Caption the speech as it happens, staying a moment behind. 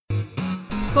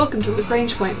Welcome to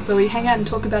Lagrange Point, where we hang out and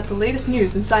talk about the latest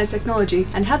news in science technology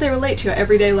and how they relate to your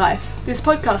everyday life. This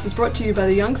podcast is brought to you by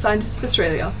the Young Scientists of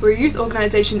Australia. We're a youth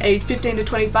organisation aged 15 to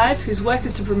 25 whose work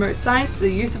is to promote science to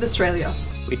the youth of Australia.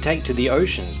 We take to the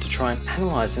oceans to try and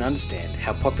analyse and understand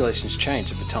how populations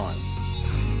change over time.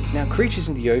 Now, creatures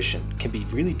in the ocean can be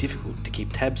really difficult to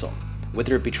keep tabs on,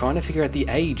 whether it be trying to figure out the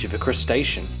age of a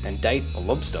crustacean and date a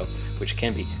lobster, which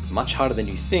can be much harder than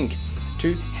you think,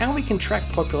 to how we can track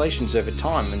populations over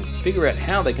time and figure out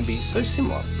how they can be so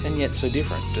similar and yet so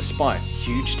different despite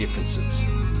huge differences.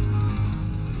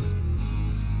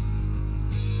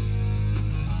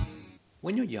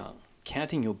 When you're young,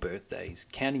 counting your birthdays,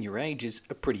 counting your age is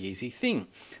a pretty easy thing.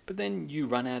 But then you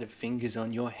run out of fingers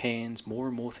on your hands, more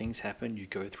and more things happen, you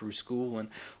go through school, and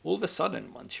all of a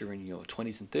sudden, once you're in your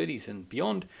 20s and 30s and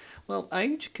beyond, well,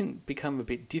 age can become a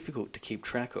bit difficult to keep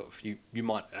track of. You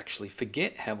might actually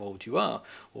forget how old you are,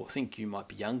 or think you might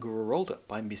be younger or older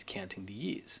by miscounting the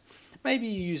years. Maybe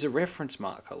you use a reference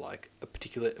marker like a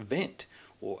particular event,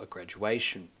 or a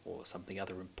graduation, or something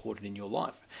other important in your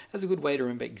life, as a good way to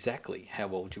remember exactly how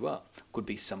old you are. Could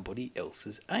be somebody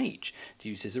else's age to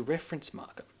use as a reference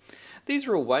marker. These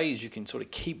are all ways you can sort of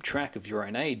keep track of your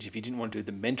own age if you didn't want to do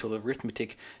the mental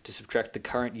arithmetic to subtract the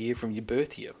current year from your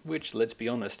birth year, which, let's be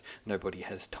honest, nobody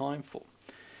has time for.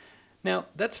 Now,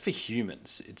 that's for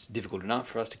humans. It's difficult enough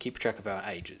for us to keep track of our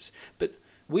ages, but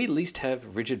we at least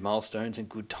have rigid milestones and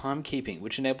good timekeeping,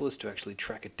 which enable us to actually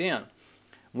track it down.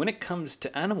 When it comes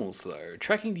to animals, though,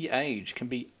 tracking the age can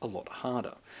be a lot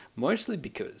harder, mostly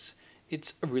because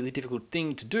it's a really difficult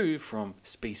thing to do from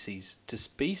species to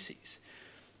species.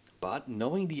 But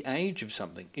knowing the age of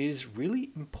something is really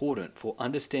important for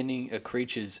understanding a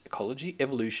creature's ecology,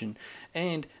 evolution,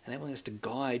 and enabling us to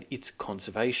guide its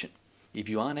conservation. If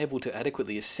you aren't able to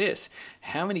adequately assess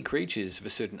how many creatures of a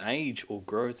certain age or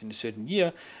growth in a certain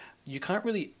year, you can't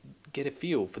really get a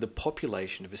feel for the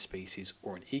population of a species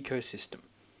or an ecosystem.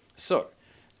 So,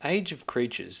 age of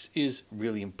creatures is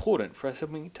really important for us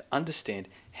helping to understand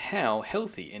how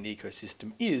healthy an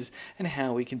ecosystem is and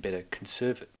how we can better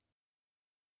conserve it.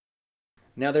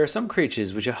 Now, there are some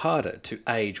creatures which are harder to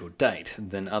age or date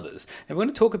than others, and we're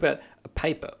going to talk about a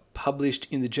paper published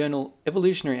in the journal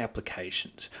Evolutionary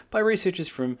Applications by researchers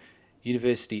from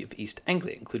University of East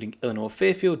Anglia, including Eleanor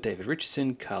Fairfield, David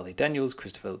Richardson, Carly Daniels,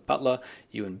 Christopher Butler,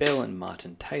 Ewan Bell, and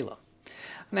Martin Taylor.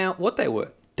 Now, what they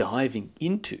were diving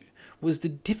into was the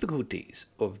difficulties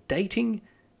of dating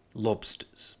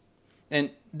lobsters.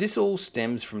 And this all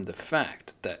stems from the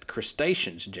fact that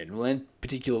crustaceans in general, and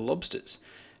particular lobsters,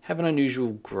 have an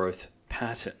unusual growth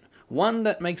pattern, one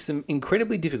that makes them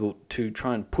incredibly difficult to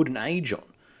try and put an age on.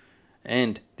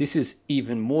 And this is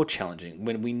even more challenging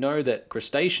when we know that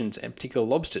crustaceans, and particular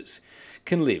lobsters,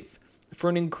 can live for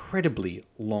an incredibly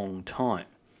long time.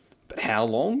 But how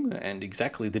long, and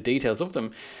exactly the details of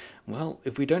them, well,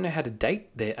 if we don't know how to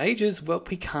date their ages, well,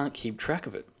 we can't keep track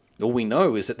of it. All we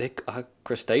know is that there are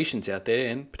crustaceans out there,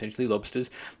 and potentially lobsters,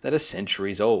 that are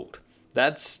centuries old.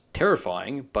 That's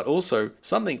terrifying, but also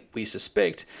something we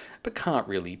suspect, but can't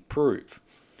really prove.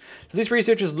 So these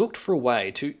researchers looked for a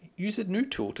way to use a new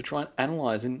tool to try and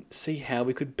analyse and see how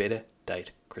we could better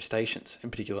date crustaceans,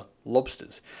 in particular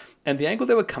lobsters. And the angle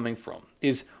they were coming from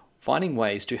is finding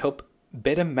ways to help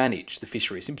better manage the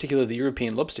fisheries, in particular the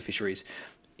European lobster fisheries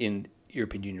in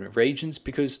European Union regions,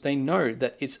 because they know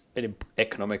that it's an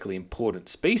economically important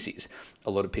species. A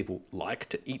lot of people like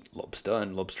to eat lobster,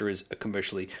 and lobster is a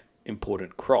commercially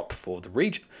important crop for the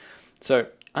region. So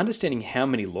understanding how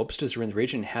many lobsters are in the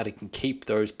region and how to can keep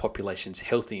those populations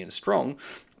healthy and strong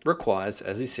requires,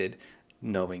 as I said,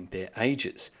 knowing their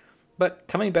ages. But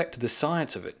coming back to the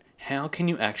science of it, how can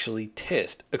you actually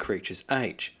test a creature's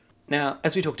age? Now,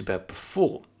 as we talked about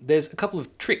before, there's a couple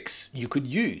of tricks you could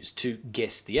use to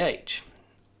guess the age.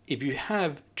 If you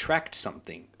have tracked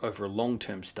something over a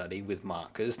long-term study with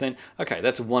markers, then okay,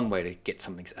 that's one way to get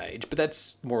something's age, but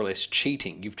that's more or less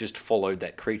cheating. You've just followed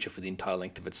that creature for the entire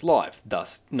length of its life,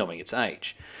 thus knowing its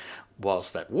age.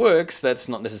 Whilst that works, that's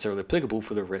not necessarily applicable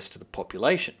for the rest of the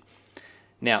population.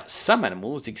 Now, some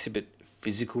animals exhibit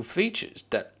physical features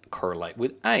that correlate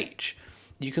with age.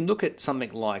 You can look at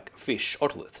something like fish,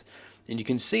 otoliths, and you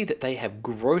can see that they have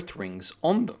growth rings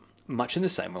on them, much in the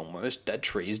same way almost that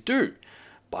trees do.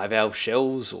 Bivalve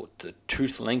shells or the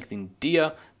tooth length in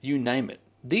deer, you name it.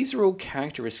 These are all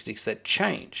characteristics that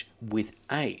change with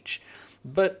age.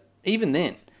 But even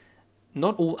then,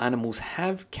 not all animals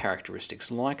have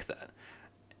characteristics like that.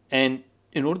 And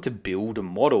in order to build a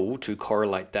model to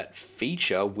correlate that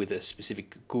feature with a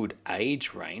specific good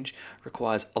age range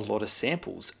requires a lot of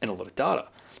samples and a lot of data.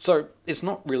 So it's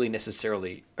not really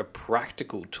necessarily a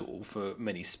practical tool for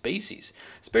many species,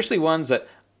 especially ones that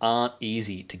aren't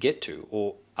easy to get to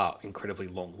or are incredibly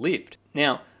long-lived.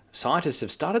 Now, scientists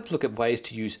have started to look at ways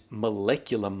to use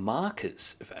molecular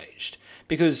markers of age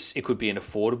because it could be an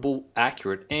affordable,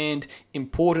 accurate, and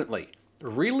importantly,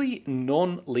 really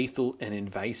non-lethal and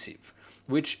invasive.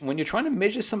 Which, when you're trying to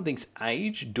measure something's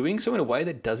age, doing so in a way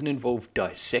that doesn't involve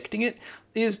dissecting it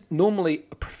is normally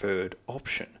a preferred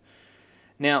option.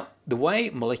 Now, the way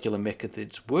molecular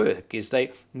methods work is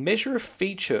they measure a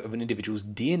feature of an individual's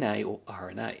DNA or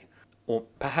RNA, or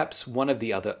perhaps one of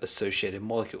the other associated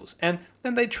molecules, and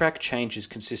then they track changes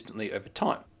consistently over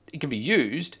time. It can be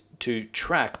used to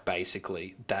track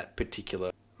basically that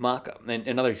particular marker. And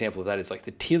another example of that is like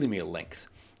the telomere length.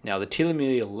 Now, the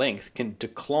telomere length can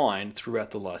decline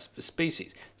throughout the life of a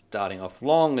species, starting off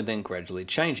long and then gradually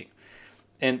changing.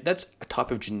 And that's a type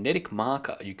of genetic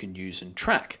marker you can use and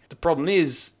track. The problem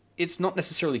is, it's not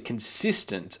necessarily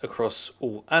consistent across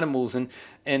all animals, and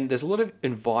there's a lot of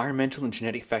environmental and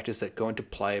genetic factors that go into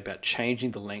play about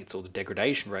changing the lengths or the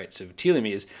degradation rates of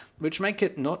telomeres, which make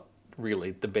it not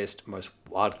really the best, most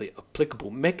widely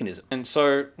applicable mechanism. And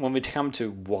so when we come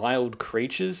to wild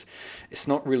creatures, it's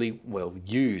not really well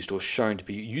used or shown to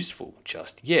be useful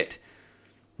just yet.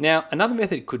 Now, another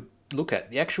method could look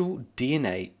at the actual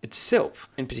DNA itself,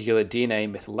 in particular DNA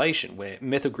methylation, where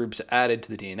methyl groups are added to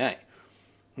the DNA.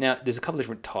 Now, there's a couple of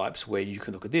different types where you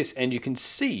can look at this, and you can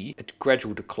see a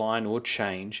gradual decline or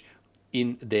change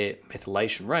in their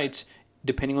methylation rates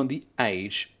depending on the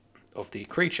age of the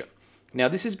creature. Now,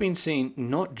 this has been seen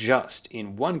not just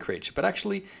in one creature, but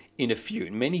actually in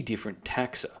many different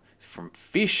taxa, from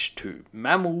fish to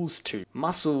mammals to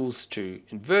mussels to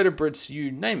invertebrates, you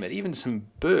name it, even some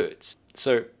birds.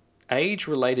 So,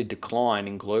 age-related decline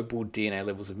in global DNA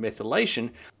levels of methylation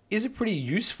is a pretty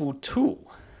useful tool.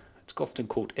 It's often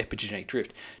called epigenetic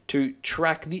drift, to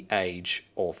track the age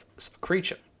of a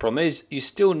creature. Problem is, you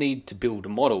still need to build a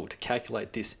model to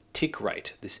calculate this tick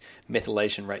rate, this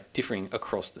methylation rate differing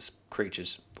across the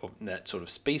creatures of that sort of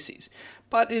species.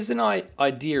 But it is an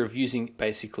idea of using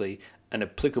basically an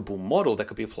applicable model that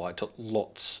could be applied to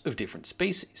lots of different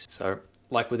species. So,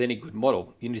 like with any good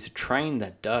model, you need to train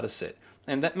that data set.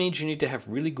 And that means you need to have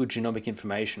really good genomic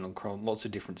information on lots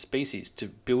of different species to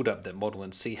build up that model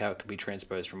and see how it can be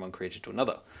transposed from one creature to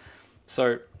another.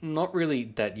 So not really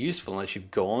that useful unless you've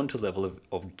gone to the level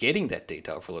of getting that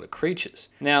detail for a lot of creatures.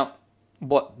 Now,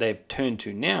 what they've turned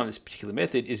to now in this particular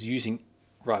method is using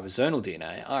ribosomal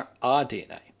DNA,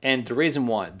 rDNA. And the reason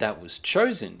why that was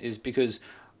chosen is because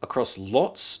across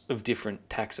lots of different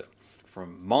taxa,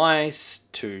 from mice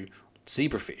to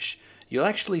zebrafish, you'll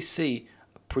actually see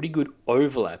pretty good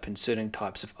overlap in certain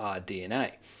types of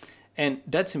rDNA. And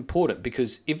that's important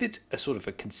because if it's a sort of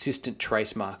a consistent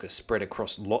trace marker spread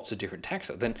across lots of different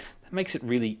taxa, then that makes it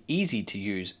really easy to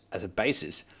use as a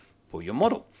basis for your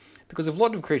model. Because if a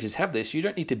lot of creatures have this, you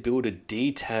don't need to build a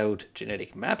detailed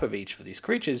genetic map of each for these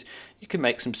creatures. You can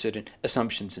make some certain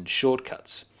assumptions and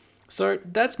shortcuts. So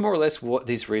that's more or less what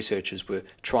these researchers were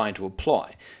trying to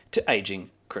apply to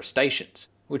aging crustaceans.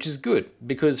 Which is good,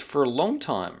 because for a long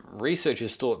time,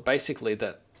 researchers thought basically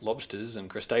that lobsters and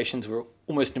crustaceans were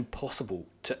almost impossible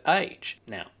to age.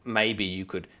 Now, maybe you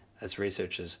could, as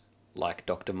researchers like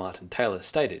Dr. Martin Taylor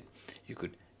stated, you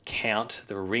could count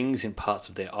the rings in parts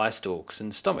of their eye stalks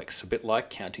and stomachs, a bit like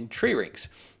counting tree rings.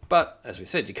 But, as we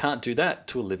said, you can't do that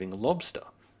to a living lobster.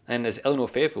 And as Eleanor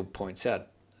Fairfield points out,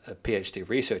 a PhD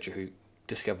researcher who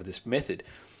discovered this method,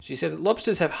 she said that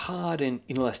lobsters have hard and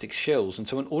inelastic shells, and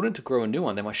so in order to grow a new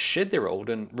one, they must shed their old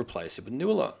and replace it with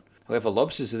newer one. However,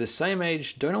 lobsters of the same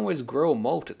age don't always grow or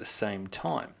molt at the same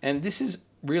time. And this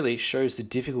really shows the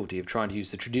difficulty of trying to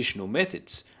use the traditional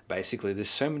methods. Basically,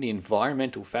 there's so many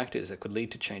environmental factors that could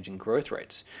lead to changing growth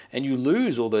rates, and you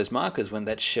lose all those markers when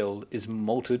that shell is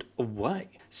molted away.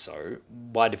 So,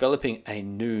 by developing a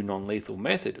new non-lethal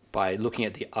method, by looking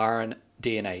at the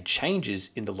rDNA changes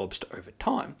in the lobster over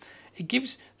time, it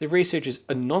gives the researchers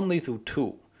a non-lethal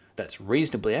tool that's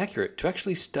reasonably accurate to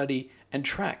actually study and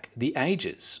track the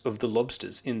ages of the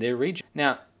lobsters in their region.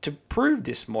 Now, to prove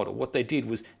this model, what they did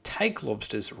was take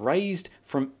lobsters raised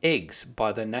from eggs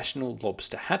by the National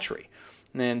Lobster Hatchery.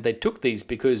 And they took these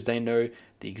because they know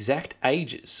the exact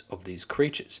ages of these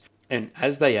creatures. And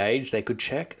as they age, they could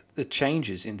check the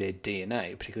changes in their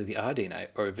DNA, particularly the rDNA,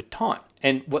 over time.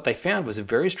 And what they found was a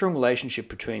very strong relationship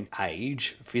between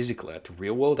age, physically, the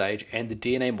real world age, and the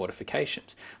DNA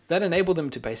modifications. That enabled them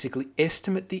to basically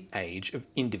estimate the age of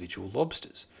individual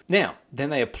lobsters. Now, then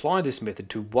they applied this method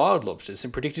to wild lobsters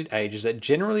and predicted ages that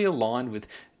generally aligned with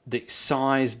the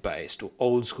size-based or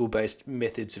old-school-based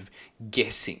methods of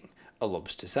guessing a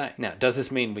lobster's age. Now, does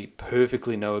this mean we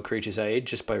perfectly know a creature's age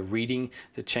just by reading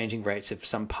the changing rates of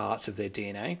some parts of their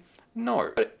DNA?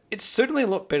 No, but it's certainly a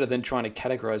lot better than trying to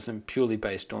categorize them purely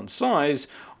based on size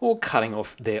or cutting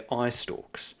off their eye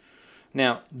stalks.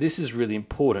 Now, this is really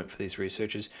important for these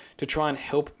researchers to try and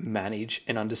help manage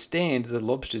and understand the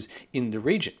lobsters in the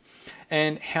region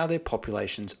and how their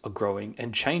populations are growing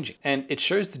and changing. And it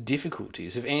shows the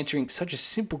difficulties of answering such a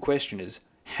simple question as,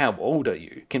 how old are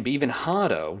you? Can be even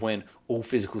harder when all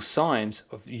physical signs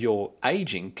of your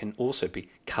aging can also be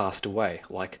cast away,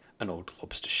 like an old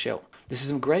lobster shell. This is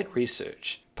some great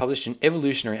research published in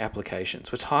Evolutionary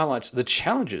Applications, which highlights the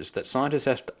challenges that scientists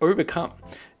have to overcome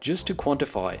just to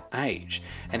quantify age,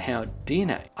 and how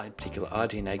DNA, in particular our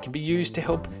DNA, can be used to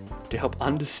help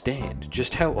understand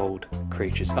just how old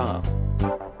creatures are.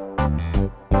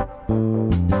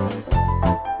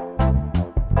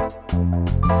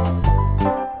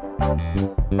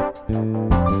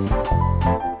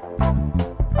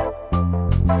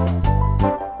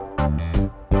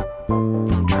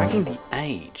 From tracking the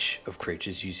age of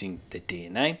creatures using their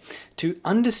DNA to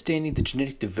understanding the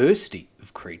genetic diversity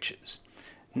of creatures.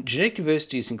 Genetic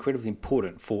diversity is incredibly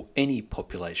important for any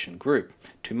population group.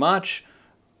 Too much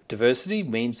diversity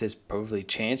means there's probably a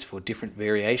chance for different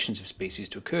variations of species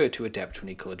to occur to adapt to an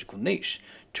ecological niche.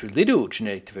 Too little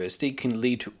genetic diversity can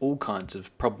lead to all kinds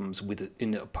of problems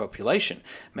within a population,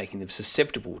 making them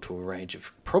susceptible to a range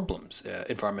of problems,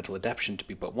 environmental adaptation to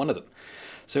be but one of them.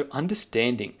 So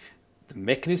understanding the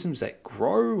mechanisms that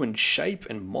grow and shape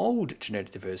and mold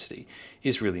genetic diversity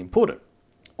is really important.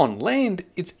 On land,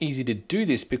 it's easy to do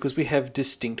this because we have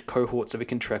distinct cohorts that we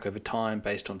can track over time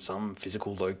based on some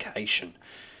physical location.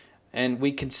 And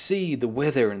we can see the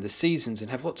weather and the seasons and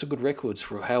have lots of good records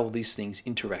for how these things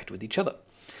interact with each other.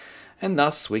 And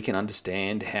thus we can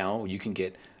understand how you can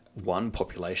get one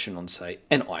population on, say,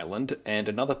 an island and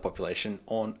another population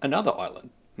on another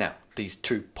island. Now, these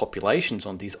two populations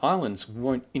on these islands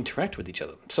won't interact with each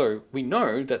other, so we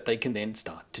know that they can then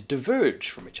start to diverge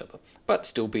from each other, but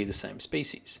still be the same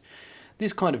species.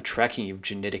 This kind of tracking of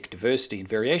genetic diversity and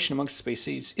variation amongst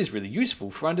species is really useful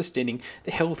for understanding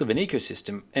the health of an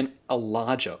ecosystem and a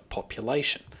larger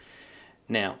population.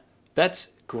 Now,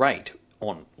 that's great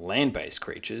on land-based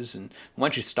creatures, and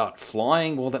once you start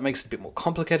flying, well, that makes it a bit more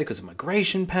complicated because of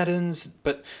migration patterns,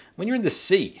 but when you're in the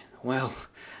sea, well,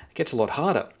 it gets a lot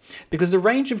harder because the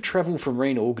range of travel for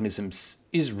marine organisms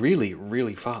is really,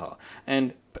 really far,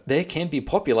 and there can be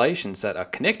populations that are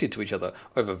connected to each other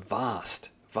over vast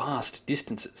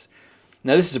distances.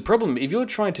 Now, this is a problem if you're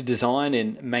trying to design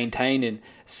and maintain and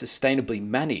sustainably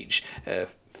manage a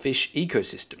fish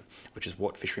ecosystem, which is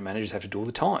what fishery managers have to do all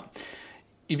the time.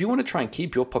 If you want to try and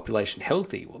keep your population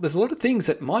healthy, well, there's a lot of things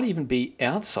that might even be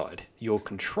outside your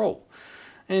control.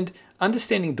 And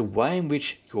understanding the way in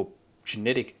which your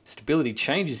genetic stability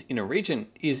changes in a region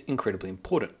is incredibly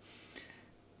important.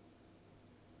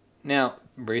 Now,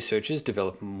 researchers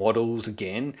develop models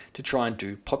again to try and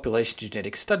do population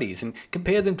genetic studies and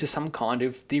compare them to some kind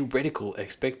of theoretical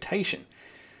expectation.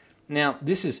 Now,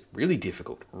 this is really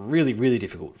difficult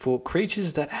for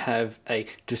creatures that have a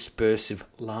dispersive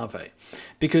larvae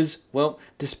because, well,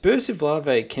 dispersive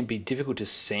larvae can be difficult to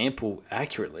sample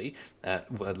accurately,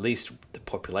 at least the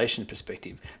population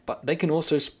perspective, but they can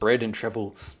also spread and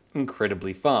travel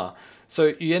incredibly far.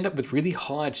 So you end up with really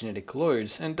high genetic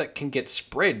loads, and that can get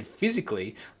spread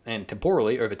physically and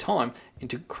temporally over time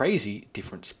into crazy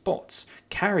different spots,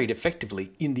 carried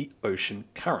effectively in the ocean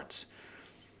currents.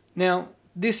 Now,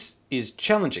 this is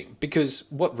challenging because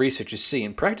what researchers see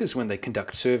in practice when they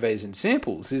conduct surveys and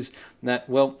samples is that,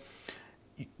 well,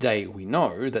 we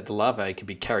know that the larvae can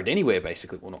be carried anywhere,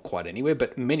 basically, well, not quite anywhere,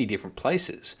 but many different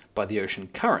places by the ocean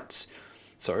currents.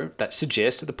 So that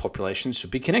suggests that the populations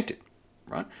should be connected,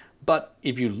 right? But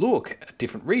if you look at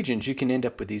different regions, you can end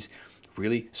up with these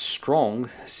really strong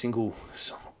single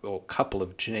or couple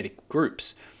of genetic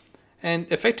groups.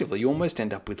 And effectively, you almost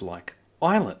end up with like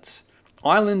islands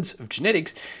of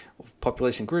genetics, of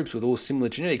population groups with all similar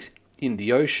genetics in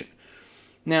the ocean.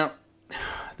 Now,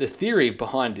 the theory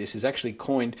behind this is actually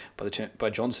coined by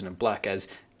Johnson and Black as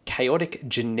chaotic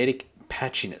genetic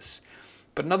patchiness.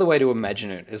 But another way to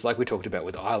imagine it is like we talked about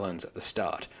with islands at the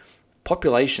start.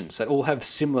 Populations that all have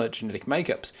similar genetic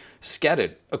makeups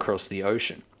scattered across the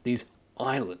ocean. These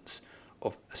islands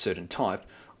of a certain type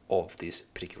of this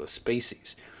particular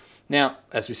species. Now,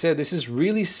 as we said, this is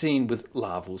really seen with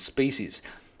larval species.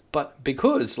 But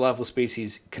because larval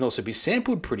species can also be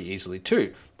sampled pretty easily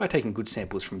too, by taking good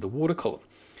samples from the water column,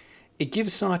 it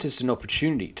gives scientists an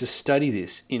opportunity to study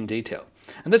this in detail.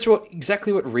 And that's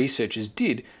exactly what researchers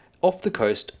did off the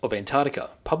coast of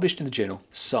Antarctica, published in the journal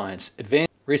Science Advances.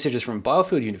 Researchers from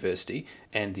Biofield University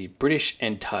and the British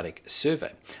Antarctic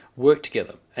Survey worked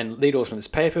together, and lead author on this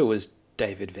paper was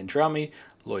David Vendrami,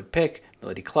 Lloyd Peck,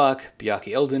 Melody Clark,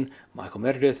 Bjarke Eldon, Michael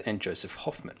Meredith, and Joseph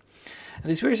Hoffman. And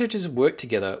these researchers worked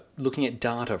together looking at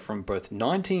data from both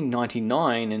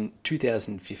 1999 and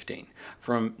 2015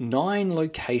 from 9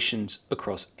 locations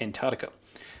across Antarctica.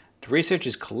 The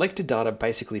researchers collected data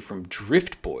basically from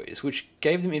drift buoys, which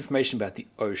gave them information about the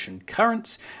ocean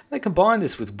currents, and they combined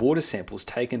this with water samples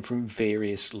taken from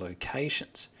various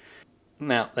locations.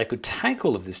 Now, they could take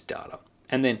all of this data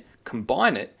and then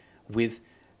combine it with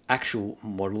actual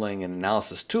modelling and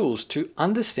analysis tools to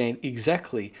understand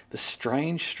exactly the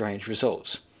strange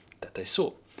results that they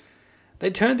saw. They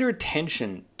turned their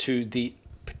attention to the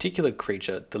particular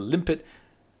creature, the limpet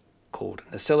called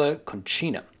Nacella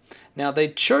conchina. Now, they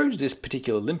chose this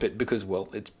particular limpet because, well,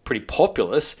 it's pretty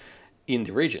populous in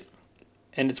the region,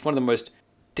 and it's one of the most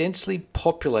densely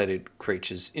populated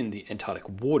creatures in the Antarctic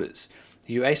waters.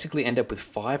 You basically end up with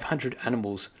 500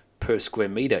 animals per square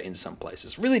metre in some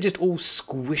places, really just all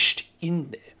squished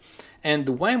in there. And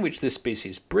the way in which this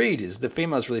species breed is the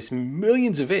females release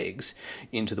millions of eggs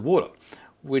into the water,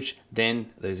 which then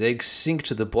those eggs sink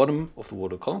to the bottom of the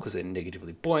water column because they're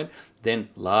negatively buoyant. Then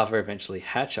larvae eventually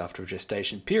hatch after a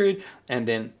gestation period, and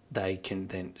then they can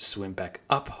then swim back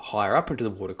up, higher up into the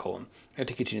water column, and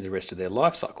to continue the rest of their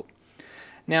life cycle.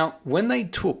 Now, when they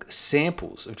took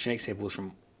samples of genetic samples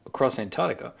from across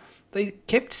Antarctica, they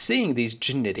kept seeing these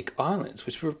genetic islands,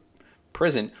 which were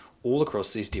present all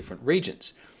across these different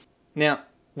regions. Now,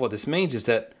 what this means is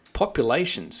that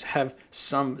populations have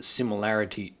some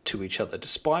similarity to each other,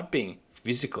 despite being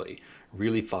physically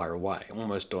really far away,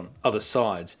 almost on other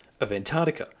sides of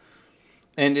Antarctica.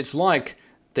 And it's like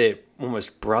they're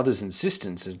almost brothers and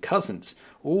sisters and cousins,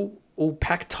 all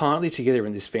packed tightly together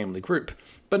in this family group,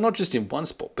 but not just in one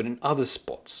spot, but in other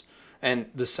spots.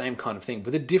 And the same kind of thing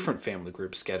with a different family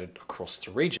group scattered across the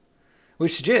region,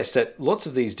 which suggests that lots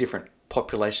of these different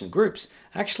population groups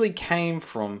actually came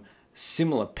from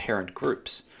similar parent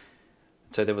groups.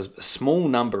 So there was a small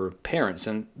number of parents,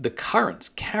 and the currents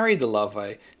carried the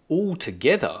larvae all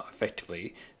together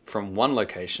effectively from one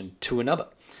location to another.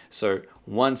 So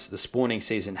once the spawning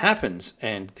season happens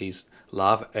and these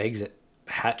larva eggs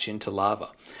hatch into larvae,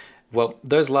 well,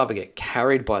 those larvae get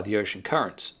carried by the ocean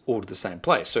currents all to the same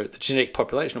place. So the genetic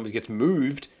population always gets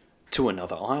moved to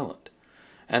another island.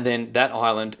 And then that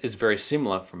island is very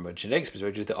similar from a genetics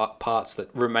perspective to the parts that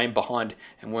remain behind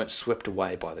and weren't swept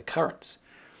away by the currents.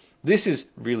 This is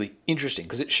really interesting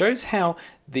because it shows how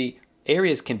the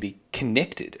areas can be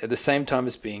connected at the same time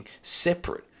as being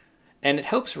separate. And it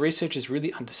helps researchers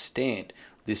really understand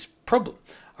this problem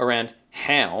around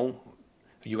how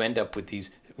you end up with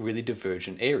these really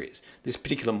divergent areas. This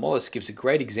particular mollusk gives a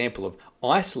great example of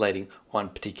isolating one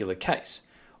particular case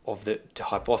of the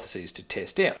hypotheses to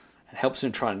test out and helps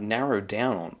them try and narrow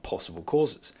down on possible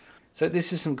causes. So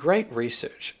this is some great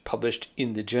research published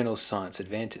in the journal Science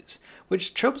Advances,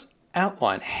 which helps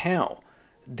outline how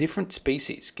different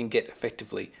species can get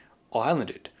effectively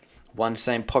islanded. One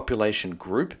same population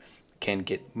group can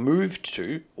get moved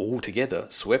to, altogether,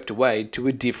 swept away to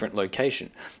a different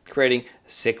location, creating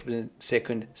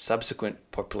a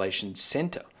subsequent population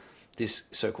centre. This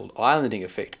so-called islanding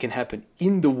effect can happen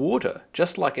in the water,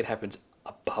 just like it happens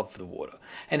above the water,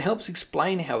 and helps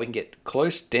explain how we can get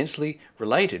close, densely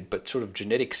related, but sort of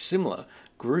genetic similar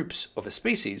groups of a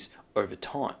species over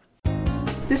time.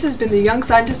 This has been the Young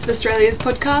Scientists of Australia's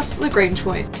podcast, Lagrange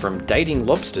Point. From dating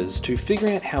lobsters to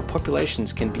figuring out how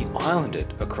populations can be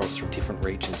islanded across different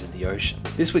regions in the ocean.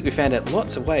 This week we found out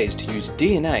lots of ways to use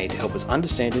DNA to help us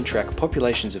understand and track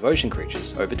populations of ocean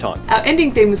creatures over time. Our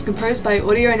ending theme was composed by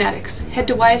Audio and Addicts. Head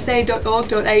to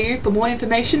ysa.org.au for more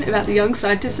information about the Young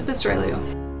Scientists of Australia.